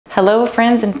Hello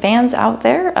friends and fans out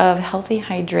there of healthy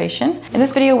hydration. In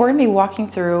this video, we're gonna be walking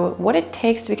through what it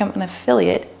takes to become an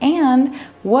affiliate and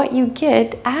what you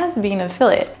get as being an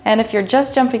affiliate. And if you're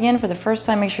just jumping in for the first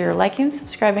time, make sure you're liking,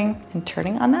 subscribing, and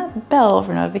turning on that bell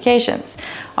for notifications.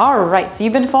 All right, so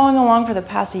you've been following along for the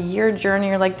past year journey.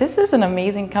 You're like, this is an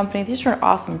amazing company. These are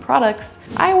awesome products.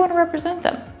 I want to represent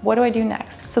them. What do I do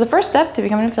next? So the first step to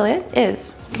become an affiliate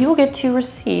is you will get to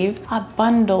receive a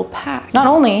bundle pack. Not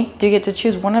only do you get to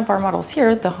choose one of our models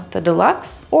here, the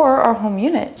Deluxe or our home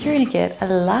unit, you're gonna get a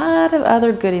lot of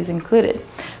other goodies included.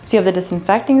 So you have the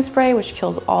disinfecting spray, which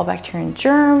kills all bacteria and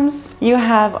germs. You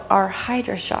have our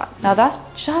Hydra shot. Now that's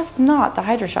just not the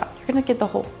Hydra shot. You're gonna get the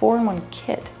whole 4-in-1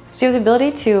 kit. So you have the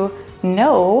ability to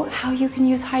know how you can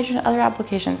use Hydra in other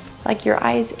applications, like your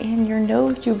eyes and your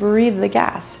nose to breathe the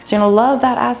gas. So you're gonna love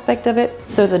that aspect of it.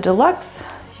 So the Deluxe,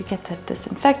 you get the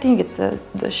disinfecting, you get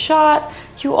the shot.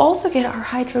 You also get our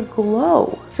Hydra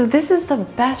Glow. So this is the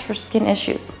best for skin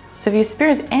issues. So if you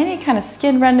experience any kind of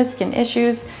skin redness, skin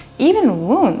issues, even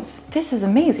wounds, this is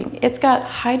amazing. It's got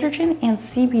hydrogen and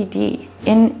CBD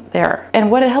in there. And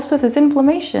what it helps with is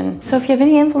inflammation. So if you have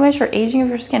any inflammation or aging of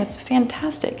your skin, it's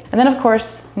fantastic. And then of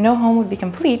course, no home would be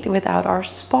complete without our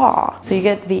spa. So you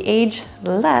get the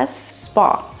age-less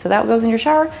spa. So that goes in your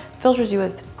shower, filters you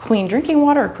with clean drinking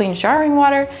water or clean showering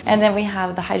water. And then we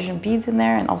have the hydrogen beads in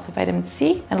there and also vitamin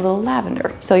C and a little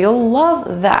lavender. So you'll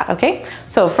love that, okay?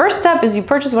 So first step is you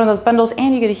purchase one of those bundles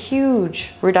and you get a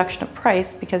huge reduction of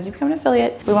price because you become an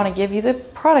affiliate. We wanna give you the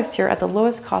products here at the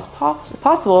lowest cost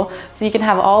possible so you can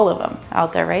have all of them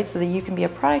out there, right? So that you can be a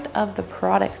product of the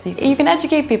product. So you can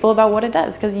educate people about what it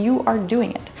does because you are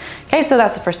doing it. Okay, so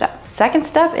that's the first step. Second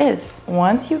step is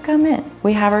once you come in,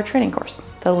 we have our training course,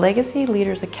 the Legacy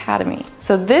Leaders Academy.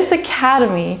 So this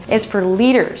academy is for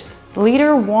leaders.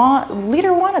 Leader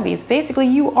wannabes. Basically,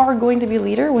 you are going to be a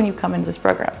leader when you come into this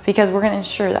program because we're going to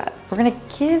ensure that. We're going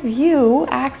to give you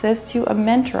access to a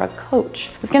mentor, a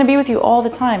coach. It's going to be with you all the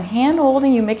time,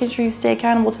 hand-holding you, making sure you stay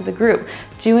accountable to the group,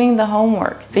 doing the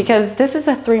homework, because this is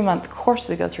a 3-month course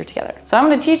we go through together. So I'm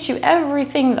going to teach you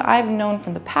everything that I've known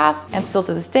from the past and still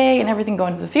to this day and everything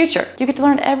going into the future. You get to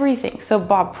learn everything. So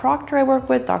Bob Proctor I work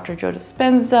with, Dr. Joe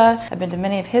Dispenza, I've been to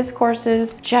many of his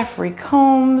courses, Jeffrey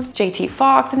Combs, JT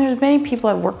Fox, and there's many people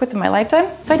I've worked with in my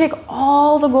lifetime. So I take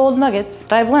all the gold nuggets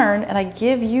that I've learned and I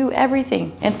give you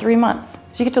everything in 3 months.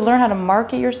 So you get to learn how to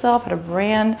market yourself, how to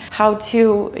brand, how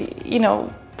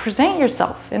to, present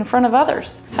yourself in front of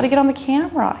others, how to get on the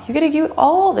camera. You get to get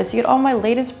all this. You get all my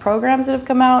latest programs that have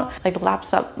come out, like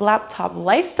Laptop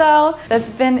Lifestyle that's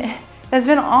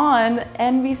been on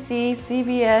NBC,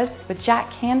 CBS with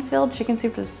Jack Canfield, Chicken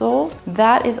Soup for the Soul.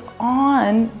 That is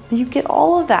on, you get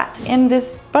all of that in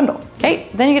this bundle, okay?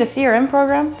 Then you get a CRM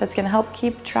program that's gonna help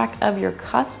keep track of your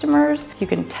customers. You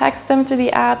can text them through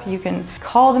the app, you can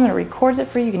call them and it records it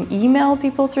for you, you can email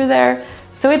people through there.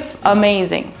 So it's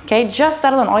amazing, okay? Just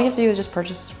that alone, all you have to do is just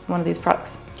purchase one of these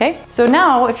products, okay? So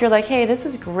now if you're like, hey, this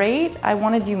is great, I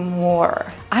wanna do more.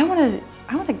 I wanna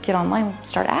get online and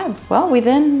start ads. Well, we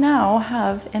then now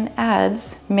have an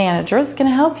ads manager that's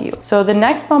gonna help you. So the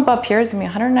next bump up here is gonna be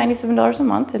 $197 a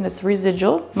month and it's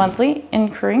residual monthly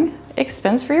incurring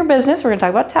expense for your business. We're gonna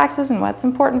talk about taxes and why it's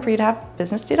important for you to have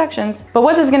business deductions. But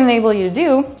what this is gonna enable you to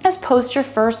do is post your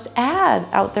first ad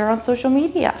out there on social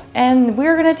media. And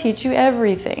we're gonna teach you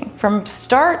everything from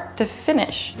start to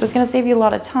finish. So it's gonna save you a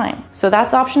lot of time. So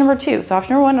that's option number 2. So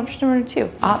option number 1, option number 2.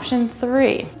 Option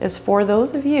 3 is for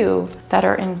those of you that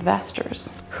are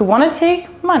investors who wanna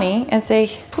take money and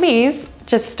say, please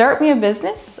just start me a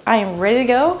business. I am ready to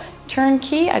go.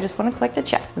 Turnkey, I just want to collect a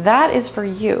check. That is for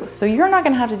you. So you're not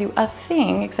going to have to do a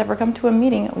thing except for come to a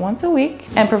meeting once a week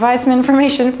and provide some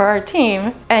information for our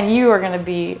team, and you are going to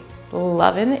be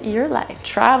loving your life.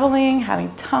 Traveling,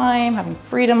 having time, having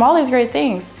freedom, all these great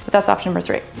things. But that's option number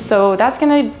 3. So that's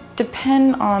going to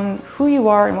depend on who you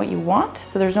are and what you want.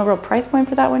 So there's no real price point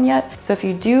for that one yet. So if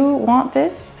you do want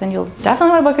this, then you'll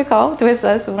definitely want to book a call with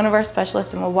us, one of our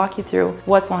specialists, and we'll walk you through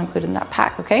what's all included in that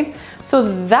pack, okay?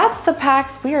 So that's the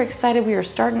packs. We are excited. We are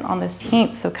starting on the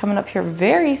 16th. So coming up here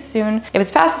very soon. If it's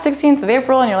past the 16th of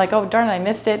April and you're like, oh, darn it, I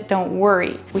missed it, don't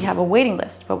worry. We have a waiting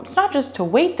list, but it's not just to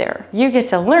wait there. You get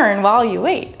to learn while you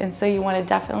wait. And so you want to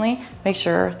definitely make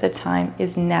sure the time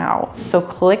is now. So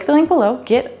click the link below,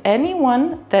 get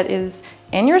anyone that is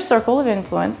in your circle of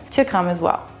influence to come as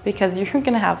well, because you're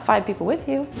gonna have 5 people with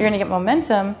you, you're gonna get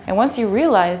momentum, and once you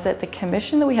realize that the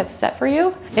commission that we have set for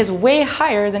you is way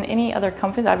higher than any other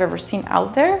company that I've ever seen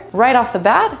out there, right off the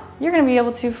bat, you're gonna be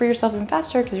able to free yourself even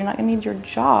faster because you're not gonna need your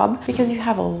job because you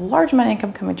have a large amount of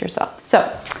income coming to yourself. So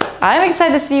I'm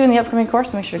excited to see you in the upcoming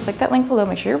course, so make sure to click that link below,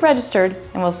 make sure you're registered,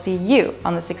 and we'll see you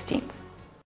on the 16th.